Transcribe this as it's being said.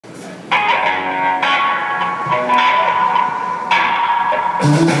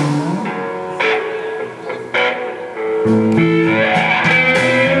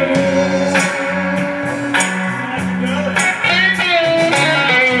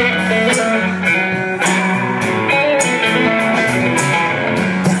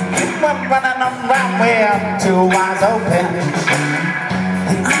Running around with two eyes open,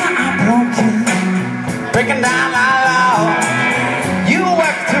 and I'm broken, breaking down our love. You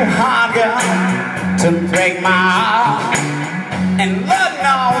work too hard, girl, to break my heart, and Lord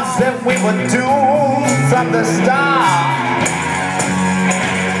knows that we were doomed from the start.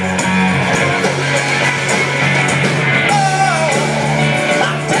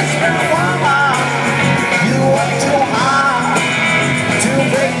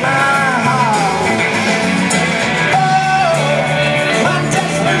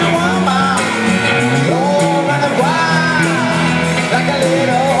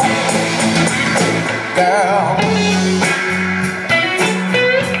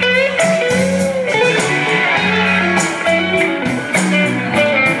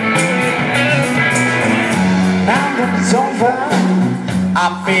 It's over, I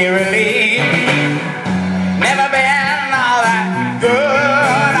feel relief. Never been all that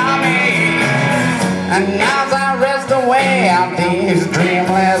good on me. And now as I rest away on these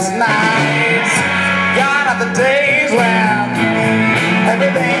dreamless nights, gone are the days when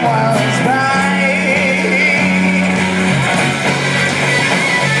everything was right.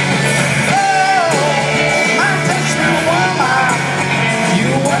 Oh, my touching woman, you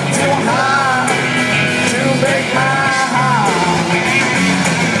work too hard to break my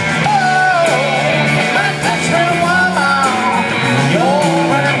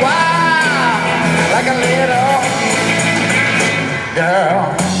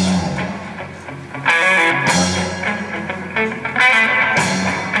girl.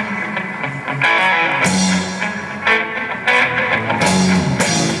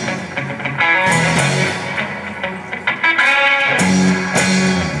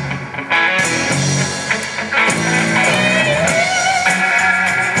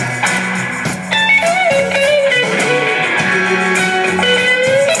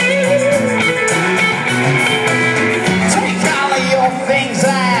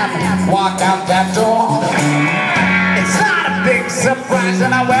 Walk out that door. It's not a big surprise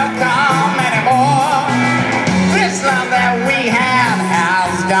that I welcome anymore. This love that we had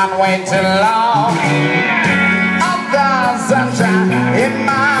has gone way too long. All the sunshine in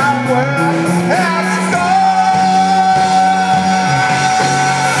my world has gone.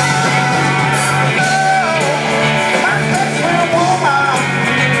 Oh, my best friend woman,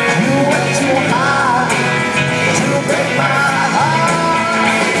 you went too hard to break my heart.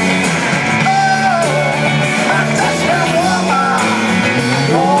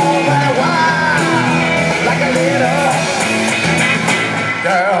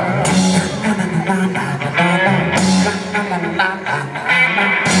 Girl.